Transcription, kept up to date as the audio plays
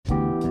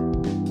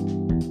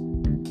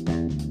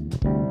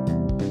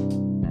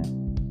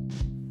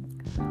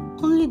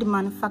the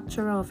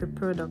manufacturer of a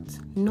product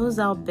knows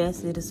how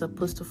best it is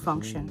supposed to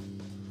function.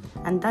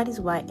 And that is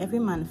why every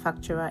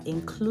manufacturer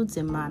includes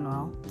a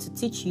manual to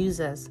teach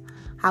users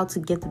how to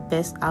get the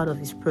best out of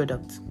his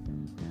product.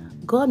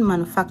 God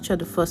manufactured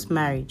the first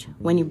marriage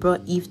when he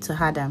brought Eve to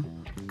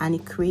Adam, and he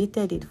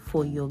created it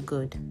for your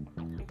good.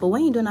 But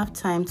when you don't have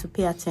time to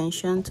pay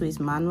attention to his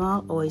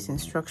manual or his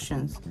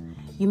instructions,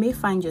 you may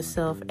find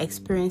yourself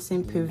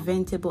experiencing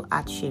preventable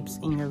hardships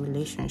in your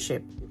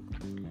relationship.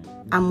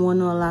 I'm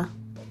Wonola,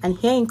 and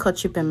here in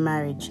Courtship and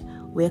Marriage,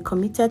 we are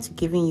committed to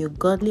giving you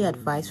godly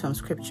advice from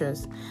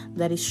scriptures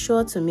that is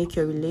sure to make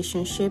your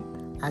relationship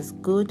as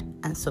good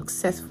and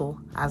successful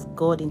as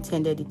God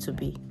intended it to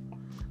be.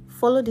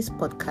 Follow this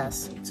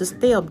podcast to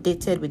stay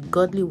updated with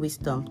godly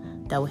wisdom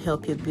that will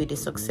help you build a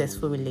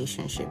successful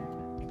relationship.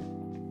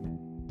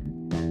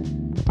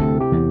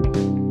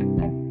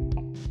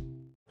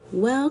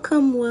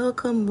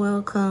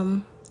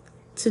 Welcome.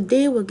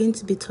 Today we're going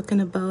to be talking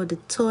about the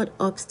third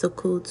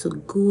obstacle to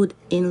good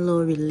in-law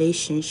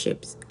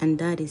relationships, and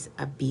that is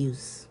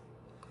abuse.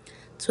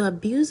 To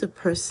abuse a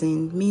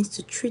person means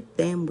to treat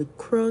them with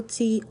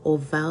cruelty or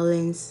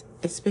violence,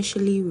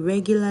 especially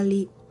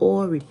regularly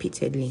or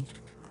repeatedly.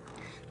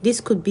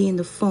 This could be in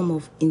the form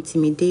of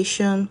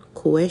intimidation,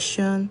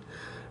 coercion,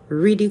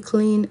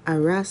 ridiculing,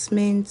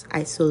 harassment,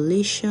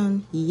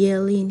 isolation,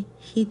 yelling,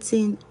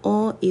 hitting,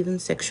 or even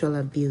sexual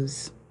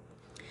abuse.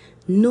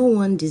 No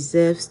one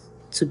deserves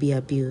to be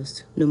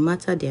abused, no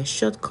matter their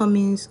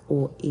shortcomings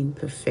or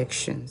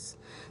imperfections.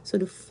 So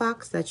the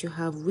fact that you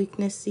have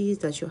weaknesses,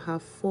 that you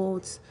have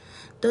faults,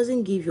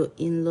 doesn't give your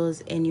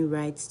in-laws any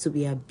rights to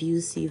be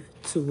abusive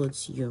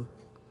towards you.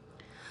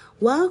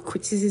 While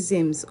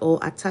criticisms or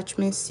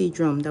attachment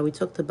syndrome that we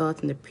talked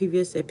about in the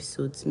previous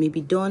episodes may be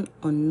done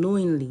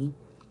unknowingly,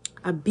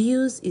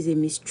 abuse is a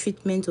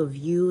mistreatment of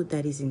you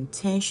that is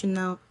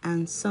intentional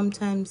and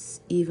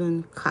sometimes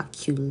even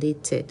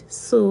calculated.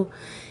 So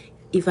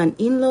if an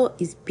in-law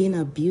is being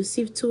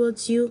abusive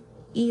towards you,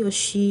 he or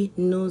she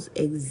knows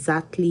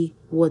exactly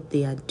what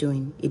they are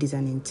doing. It is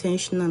an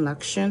intentional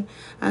action,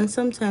 and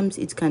sometimes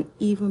it can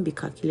even be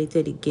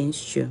calculated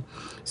against you.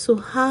 So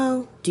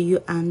how do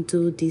you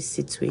handle this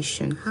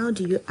situation? How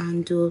do you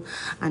handle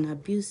an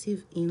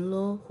abusive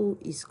in-law who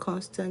is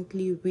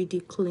constantly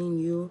ridiculing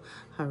you,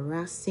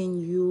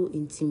 harassing you,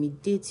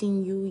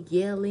 intimidating you,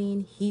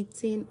 yelling,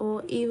 hitting,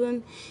 or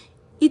even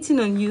hitting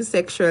on you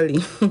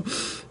sexually,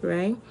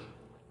 right?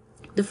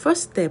 The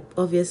first step,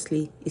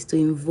 obviously, is to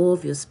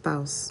involve your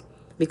spouse,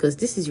 because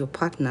this is your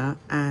partner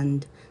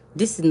and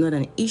this is not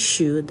an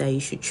issue that you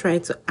should try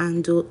to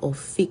handle or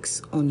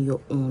fix on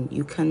your own.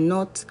 You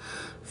cannot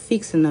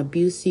fix an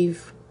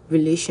abusive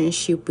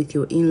relationship with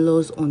your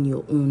in-laws on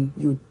your own.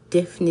 You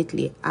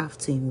definitely have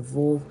to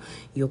involve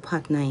your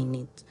partner in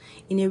it.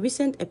 In a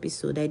recent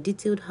episode, I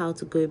detailed how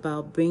to go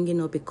about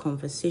bringing up a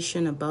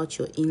conversation about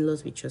your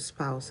in-laws with your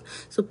spouse.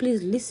 So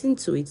please listen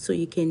to it so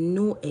you can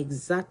know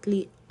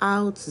exactly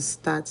how to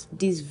start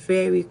this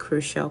very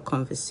crucial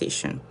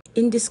conversation.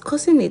 In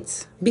discussing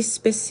it, be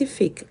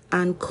specific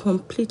and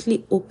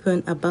completely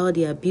open about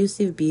the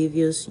abusive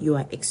behaviors you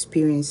are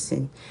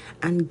experiencing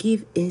and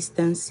give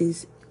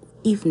instances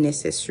if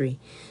necessary.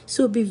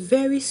 So be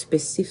very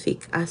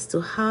specific as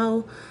to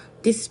how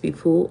these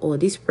people or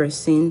this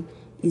person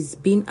is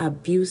being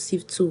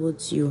abusive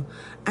towards you,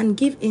 and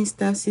give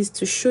instances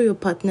to show your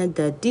partner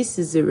that this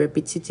is a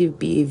repetitive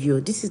behavior.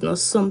 This is not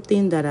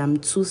something that I'm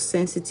too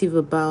sensitive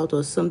about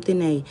or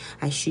something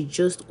I should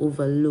just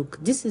overlook.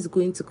 This is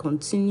going to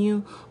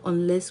continue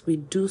unless we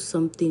do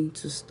something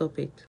to stop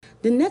it.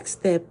 The next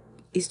step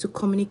is to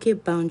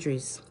communicate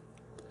boundaries.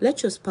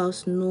 Let your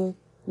spouse know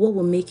what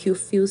will make you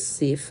feel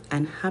safe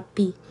and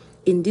happy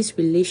in this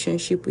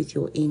relationship with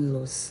your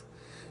in-laws.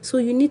 So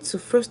you need to,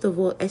 first of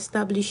all,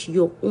 establish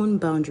your own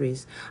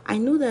boundaries. I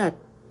know that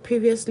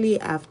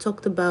previously I've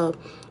talked about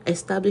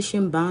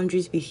establishing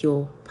boundaries with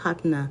your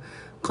partner,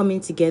 coming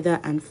together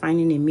and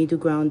finding a middle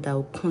ground that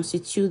will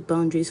constitute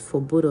boundaries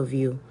for both of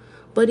you.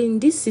 But in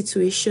this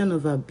situation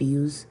of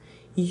abuse,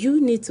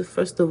 you need to,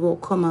 first of all,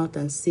 come out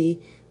and say,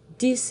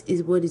 this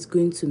is what is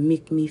going to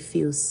make me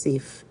feel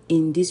safe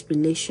in this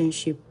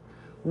relationship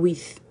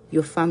with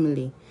your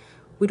family.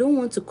 We don't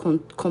want to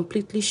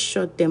completely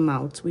shut them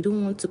out. We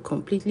don't want to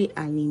completely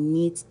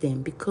alienate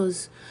them,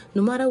 because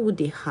no matter who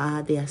they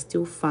are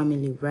still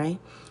family, right?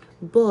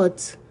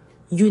 But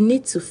you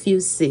need to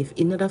feel safe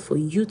in order for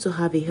you to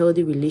have a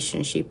healthy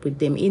relationship with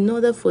them, in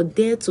order for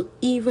there to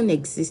even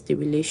exist a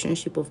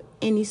relationship of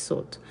any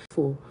sort.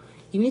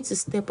 You need to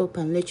step up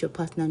and let your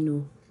partner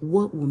know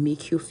what will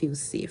make you feel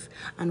safe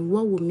and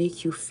what will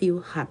make you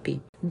feel happy.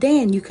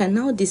 Then you can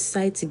now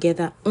decide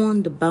together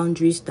on the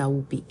boundaries that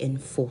will be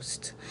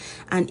enforced,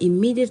 and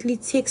immediately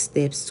take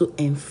steps to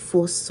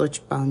enforce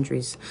such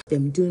boundaries.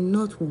 Do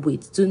not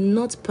wait. Do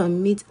not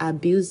permit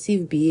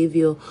abusive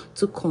behavior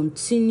to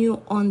continue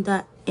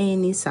under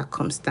any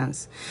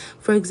circumstance.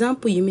 For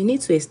example, you may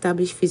need to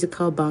establish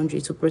physical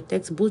boundaries to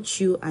protect both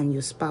you and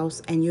your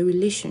spouse and your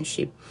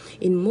relationship.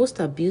 In most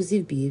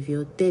abusive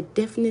behavior, there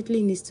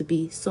definitely needs to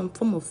be some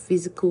form of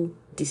physical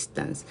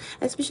distance,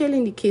 especially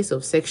in the case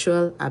of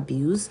sexual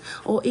abuse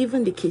or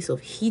even the case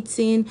of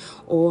hitting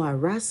or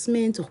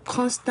harassment or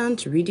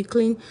constant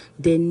ridiculing.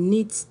 There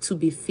needs to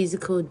be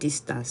physical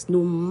distance,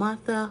 no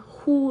matter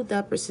who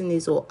that person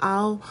is or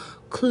how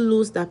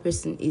close that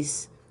person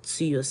is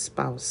to your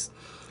spouse.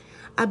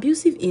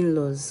 Abusive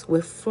in-laws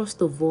were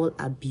first of all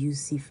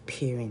abusive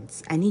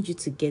parents. I need you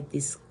to get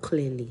this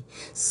clearly.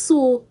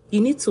 So you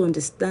need to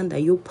understand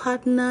that your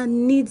partner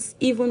needs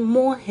even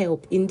more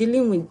help in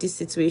dealing with this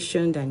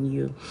situation than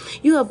you.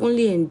 You have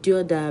only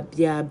endured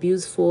their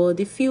abuse for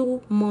the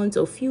few months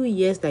or few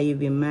years that you've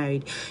been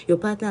married. Your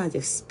partner has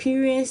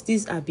experienced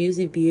this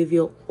abusive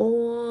behavior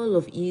all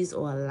of his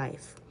or her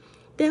life.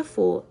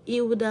 Therefore,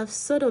 he would have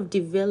sort of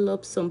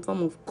developed some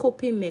form of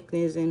coping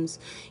mechanisms,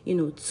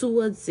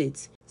 towards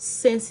it.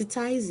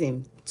 Sensitize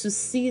him to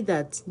see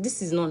that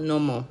this is not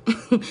normal.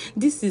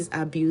 This is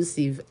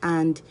abusive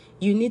and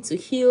you need to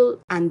heal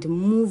and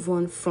move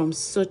on from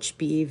such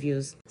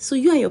behaviors. So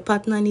you and your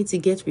partner need to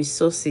get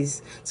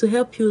resources to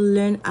help you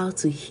learn how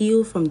to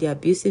heal from the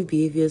abusive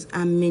behaviors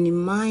and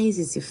minimize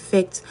its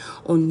effect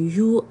on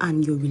you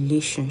and your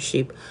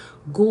relationship.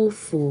 Go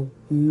for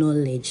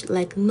knowledge.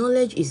 Like,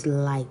 knowledge is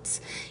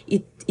light.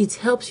 It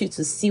helps you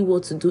to see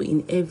what to do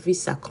in every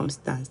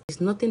circumstance.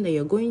 There's nothing that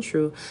you're going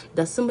through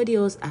that somebody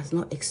else has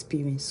not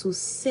experienced. So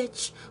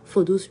search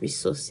for those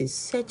resources,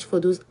 search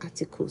for those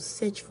articles,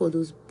 search for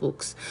those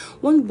books.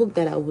 One book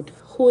that I would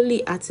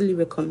wholly heartily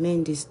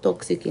recommend is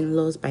Toxic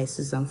In-laws by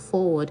Susan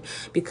Forward,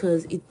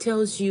 because it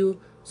tells you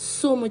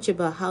so much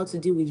about how to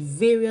deal with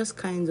various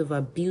kinds of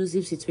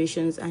abusive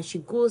situations, and she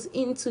goes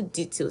into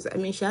details. I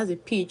mean, she has a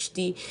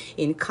PhD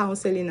in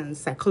counseling and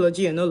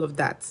psychology and all of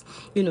that,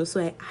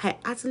 so I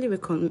actually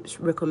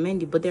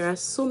recommend it. But there are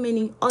so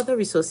many other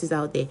resources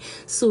out there.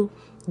 So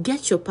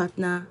get your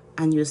partner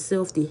and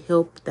yourself the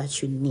help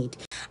that you need,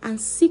 and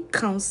seek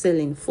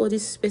counseling for the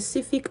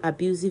specific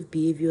abusive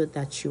behavior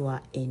that you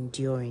are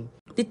enduring.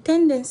 The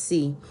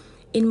tendency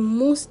in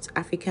most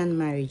African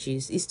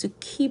marriages is to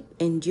keep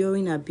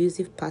enduring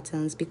abusive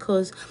patterns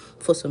because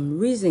for some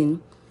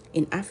reason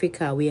in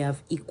Africa we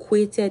have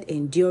equated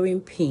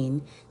enduring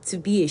pain to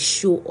be a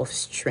show of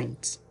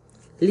strength.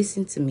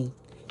 Listen to me.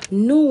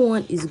 No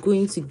one is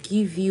going to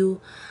give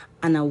you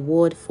an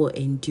award for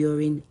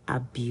enduring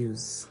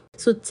abuse.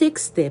 So take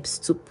steps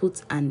to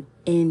put an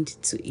end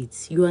to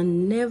it. You are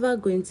never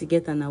going to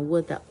get an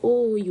award that,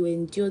 you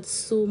endured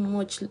so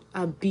much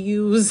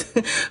abuse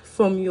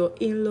from your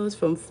in-laws,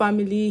 from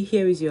family.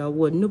 Here is your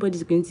award.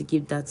 Nobody's going to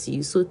give that to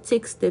you. So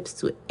take steps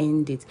to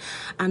end it.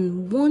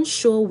 And one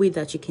sure way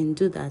that you can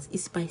do that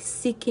is by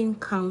seeking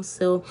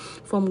counsel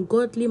from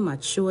godly,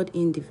 matured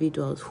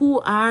individuals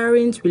who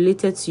aren't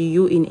related to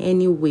you in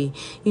any way,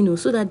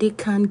 so that they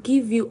can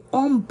give you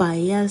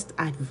unbiased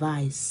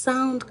advice,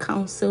 sound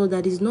counsel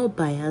that is not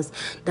biased,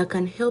 that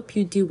can help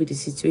you deal with the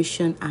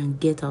situation and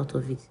get out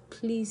of it.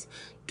 Please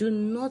do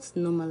not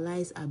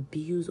normalize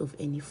abuse of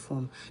any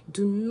form.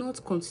 Do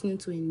not continue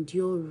to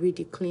endure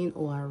ridiculing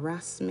or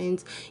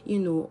harassment,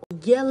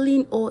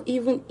 yelling or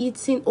even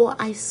eating or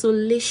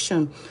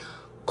isolation.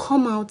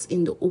 Come out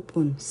in the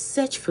open.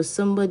 Search for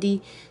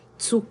somebody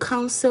to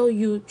counsel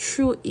you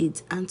through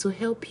it and to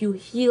help you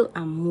heal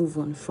and move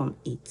on from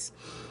it.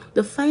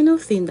 The final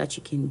thing that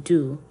you can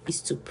do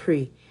is to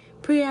pray.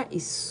 Prayer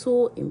is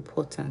so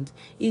important.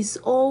 It's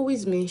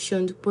always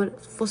mentioned,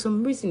 but for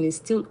some reason it's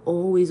still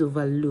always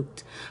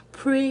overlooked.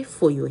 Pray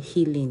for your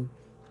healing.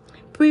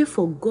 Pray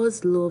for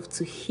God's love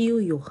to heal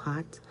your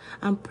heart,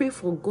 and pray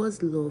for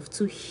God's love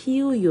to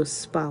heal your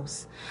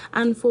spouse,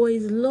 and for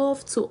His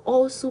love to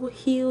also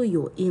heal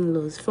your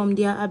in-laws from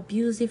their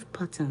abusive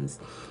patterns,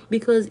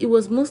 because it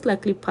was most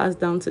likely passed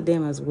down to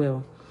them as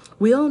well.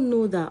 We all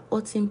know that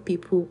hurting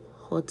people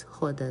hurt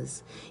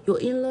others. Your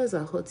in-laws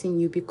are hurting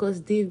you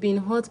because they've been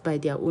hurt by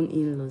their own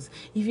in-laws.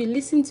 If you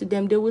listen to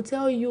them, they will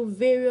tell you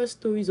various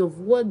stories of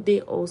what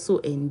they also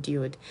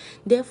endured.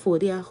 Therefore,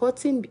 they are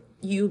hurting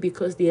you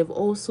because they have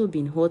also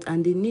been hurt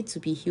and they need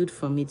to be healed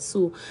from it.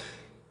 So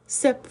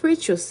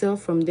separate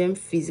yourself from them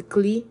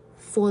physically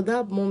for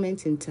that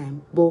moment in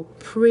time, but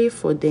pray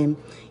for them,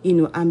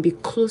 and be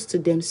close to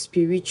them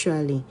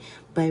spiritually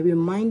by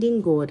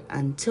reminding God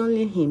and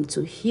telling Him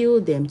to heal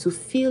them, to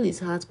fill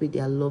His heart with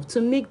their love, to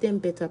make them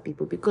better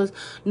people, because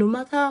no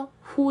matter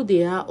who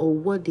they are or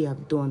what they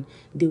have done,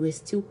 they were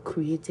still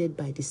created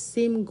by the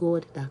same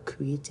God that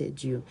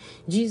created you.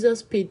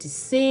 Jesus paid the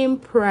same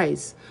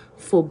price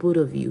for both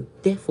of you.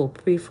 Therefore,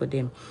 pray for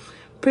them.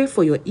 Pray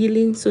for your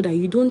healing so that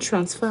you don't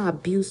transfer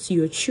abuse to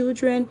your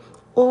children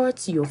or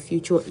to your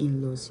future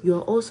in-laws. You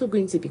are also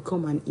going to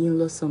become an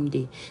in-law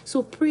someday.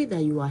 So pray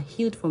that you are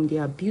healed from the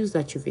abuse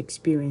that you've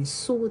experienced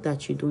so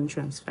that you don't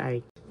transfer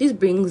it. This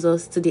brings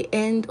us to the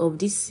end of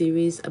this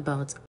series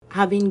about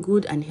having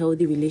good and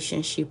healthy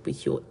relationship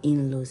with your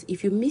in-laws.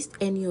 If you missed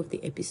any of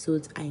the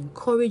episodes, I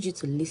encourage you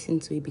to listen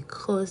to it,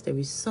 because there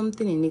is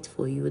something in it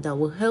for you that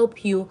will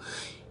help you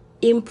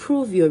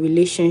improve your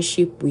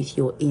relationship with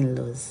your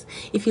in-laws.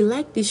 If you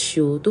like this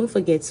show, don't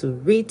forget to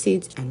rate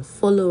it and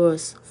follow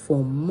us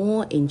for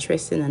more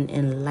interesting and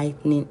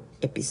enlightening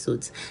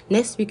episodes.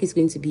 Next week is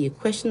going to be a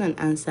question and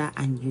answer,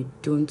 and you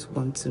don't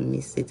want to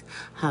miss it.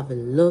 Have a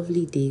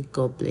lovely day.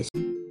 God bless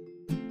you.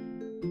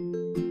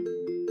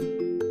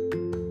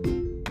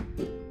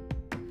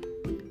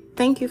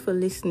 Thank you for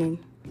listening.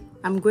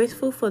 I'm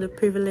grateful for the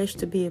privilege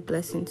to be a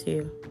blessing to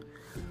you.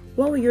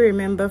 What will you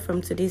remember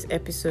from today's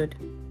episode?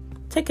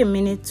 Take a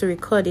minute to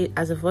record it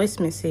as a voice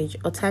message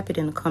or type it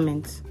in the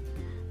comments.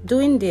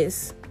 Doing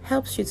this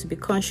helps you to be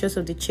conscious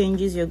of the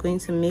changes you're going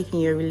to make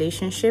in your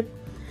relationship,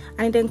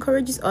 and it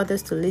encourages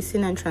others to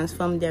listen and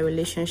transform their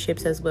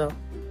relationships as well.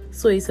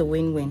 So it's a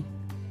win-win.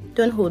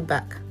 Don't hold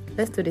back.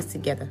 Let's do this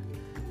together.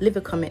 Leave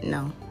a comment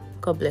now.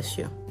 God bless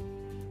you.